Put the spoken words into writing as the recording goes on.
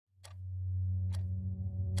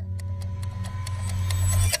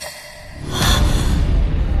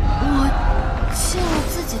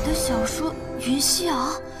小说云溪瑶，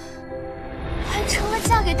还成了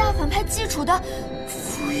嫁给大反派基础的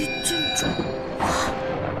扶余郡主花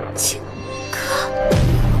青歌。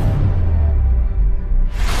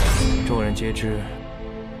众人皆知，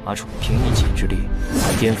阿楚凭一己之力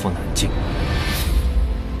颠覆南境，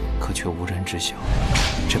可却无人知晓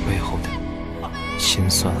这背后的辛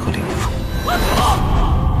酸和凌辱。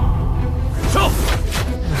上！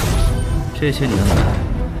这些年来，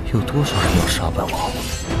有多少人要杀本王？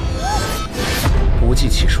不计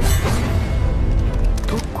其数。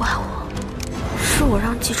都怪我，是我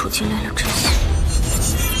让基础经历了这些。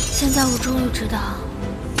现在我终于知道，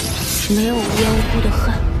没有无缘无故的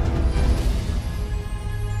恨，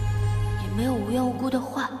也没有无缘无故的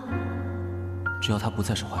坏。只要她不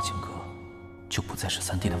再是花青阁，就不再是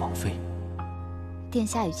三弟的王妃。殿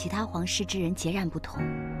下与其他皇室之人截然不同，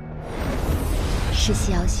是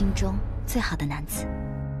西瑶心中最好的男子。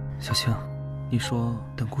小青，你说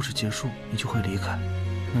等故事结束你就会离开，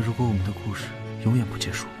那如果我们的故事永远不结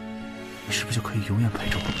束，你是不是就可以永远陪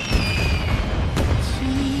着我？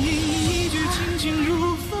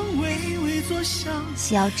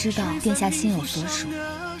西瑶知道殿下心有所属，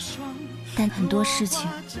但很多事情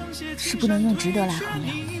是不能用值得来衡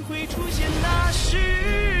量的。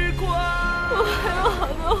我还有好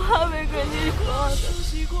多话没跟你说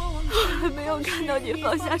呢，我还没有看到你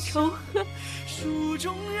放下仇恨，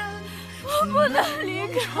我不能离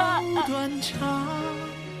开。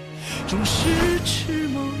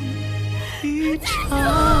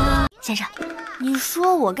先生，你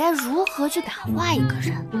说我该如何去感化一个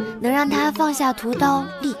人，能让他放下屠刀，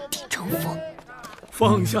立地成佛？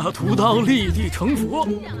放下屠刀，立地成佛，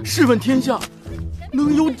试问天下，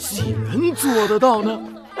能有几人做得到呢？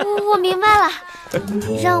我明白了，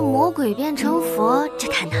让魔鬼变成佛，这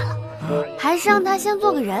太难了，还是让他先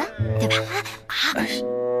做个人，对吧？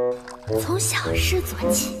从小事做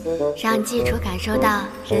起，让基础感受到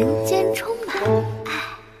人间充满爱。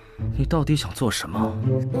你到底想做什么？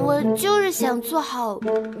我就是想做好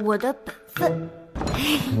我的本分。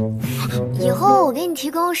以后我给你提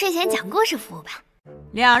供睡前讲故事服务吧。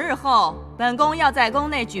2日后，本宫要在宫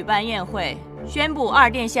内举办宴会，宣布二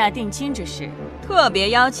殿下定亲之事，特别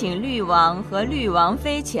邀请绿王和绿王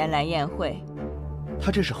妃前来宴会。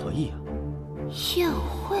他这是何意啊？宴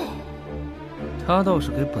会？他倒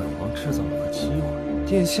是给本王制造了个机会。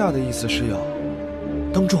殿下的意思是要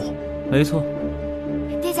当众？没错。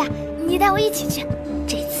殿下，你带我一起去，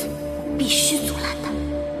这次我必须阻拦他。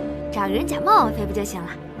找人假冒王妃不就行了？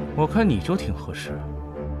我看你就挺合适。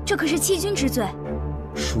这可是欺君之罪。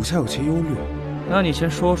属下有些忧虑。那你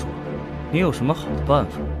先说说，你有什么好的办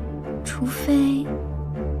法？除非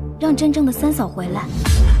让真正的三嫂回来。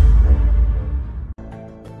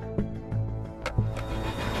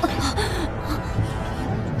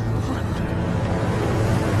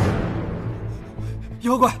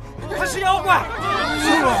妖怪，他是妖怪！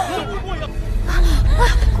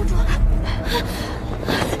公主，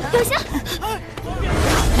留下！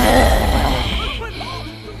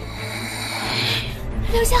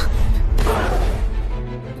留下！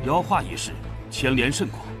妖化一事牵连甚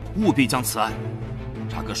广，务必将此案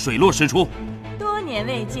查个水落石出。多年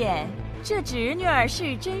未见，这侄女儿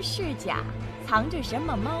是真是假？藏着什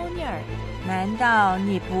么猫腻儿？难道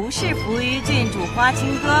你不是扶余郡主花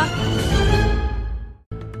青歌？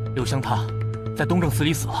柳香他在东正寺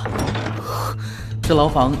里死了。这牢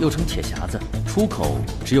房又称铁匣子，出口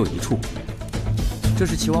只有一处。这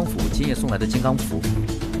是齐王府今夜送来的金刚符，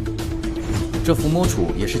这伏魔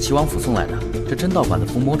杵也是齐王府送来的。这真道馆的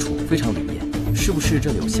伏魔杵非常灵验，是不是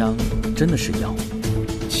这柳香真的是妖？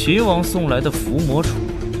齐王送来的伏魔杵，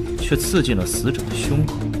却刺进了死者的胸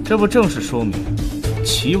口，这不正是说明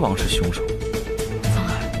齐王是凶手？芳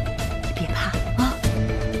儿，你别怕啊，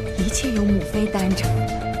一切有母妃担着。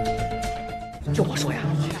就我说呀，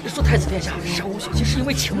说太子殿下杀吴雪姬是因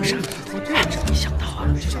为情杀，我真没想到啊，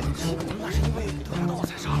这小子那是因为得了刀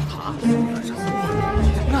才杀了他。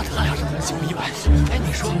那他俩是怎么死意外？哎，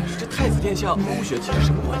你说这太子殿下和吴雪姬是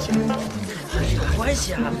什么关系？啥关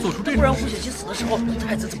系啊？做出这，不然吴雪姬死的时候，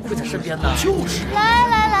太子怎么会在身边呢？就是。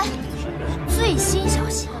来，最新消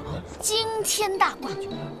息，惊天大卦！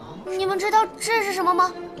你们知道这是什么吗？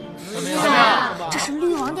什么呀？这是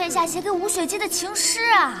绿王殿下写给吴雪姬的情诗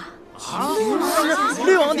啊！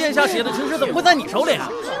绿王殿下写的情诗怎么会在你手里啊？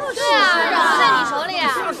对啊，在你手里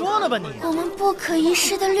啊！瞎说呢吧你！我们不可一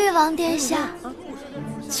世的绿王殿下，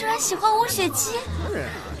居然喜欢吴雪姬。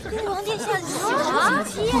绿王殿下喜欢吴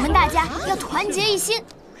雪姬，我们大家要团结一心，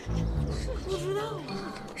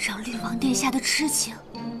让绿王殿下的痴情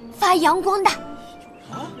发扬光大，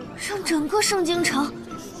让整个圣京城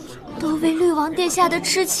都为绿王殿下的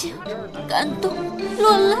痴情感动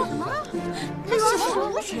落泪。他喜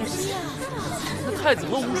欢吴雪姬。那太子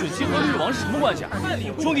和吴雪姬和绿王是什么关系啊？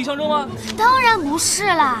兄弟相争吗？当然不是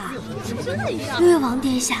啦，绿王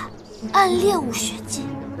殿下暗恋吴雪姬，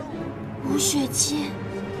吴雪姬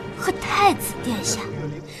和太子殿下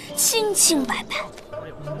清清白白。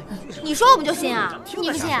你说我们就信啊？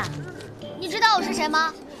你不信啊？你知道我是谁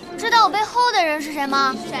吗？知道我背后的人是谁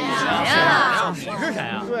吗？谁呀？你是谁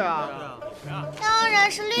啊？对啊。当然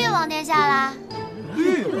是绿王殿下啦。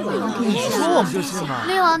绿王殿下，说我们就信吗？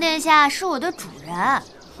绿王殿下是我的主人，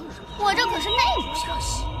我这可是内幕消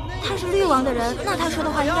息。他是绿王的人，那他说的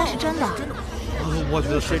话应该是真的。我觉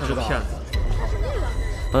得谁知道？骗子。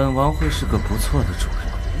本王会是个不错的主人。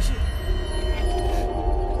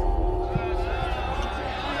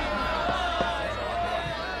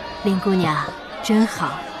林姑娘真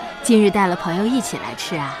好，今日带了朋友一起来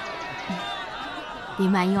吃啊。您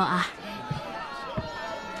慢用啊。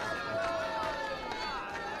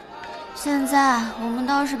现在我们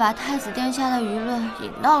倒是把太子殿下的舆论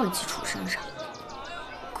引到了基础身上，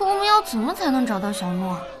可我们要怎么才能找到小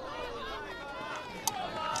诺？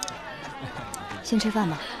先吃饭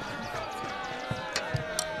吧。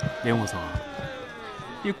林武松，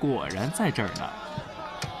你果然在这儿呢。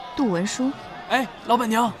杜文书，哎，老板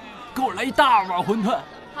娘，给我来一大碗馄饨。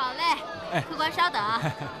好嘞，哎，客官稍等啊。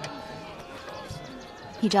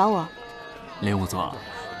你找我？林武松，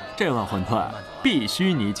这碗馄饨必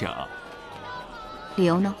须你请。理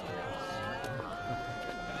由呢？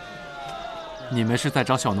你们是在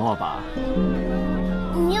找小诺吧？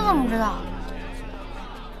你怎么知道？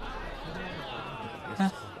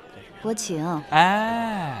我请。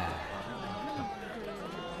哎，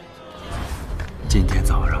今天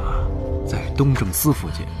早上啊，在东正司附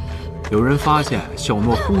近，有人发现小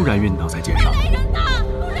诺忽然晕倒在街上。来人呐！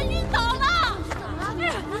有人晕倒了！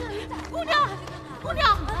姑娘，姑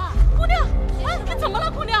娘，姑娘，你怎么了，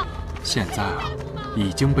姑娘？现在啊，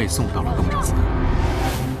已经被送到了东正司，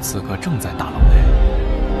此刻正在大楼内。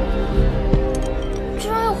居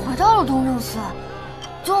然又回到了东正司，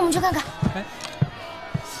走，我们去看看。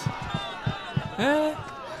哎，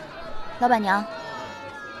老板娘，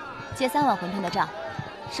结3碗馄饨的账，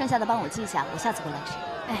剩下的帮我记下，我下次过来吃。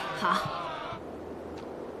哎，好。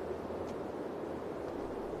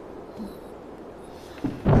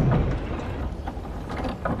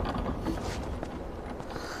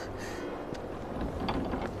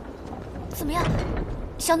怎么样？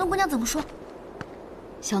小诺姑娘怎么说？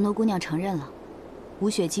小诺姑娘承认了，吴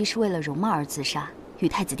雪姬是为了容貌而自杀，与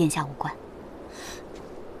太子殿下无关。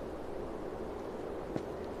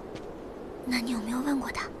那你有没有问过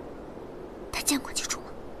她？她见过姬主吗？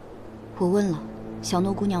我问了，小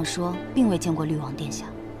诺姑娘说并未见过绿王殿下。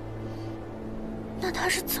那她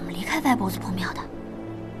是怎么离开歪脖子破庙的？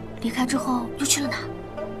离开之后又去了哪？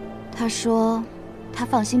她说，她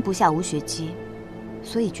放心不下吴雪姬，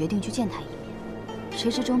所以决定去见她一面。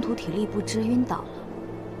谁知中途体力不支晕倒了，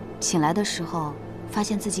醒来的时候发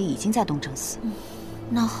现自己已经在东正司。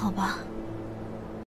那好吧。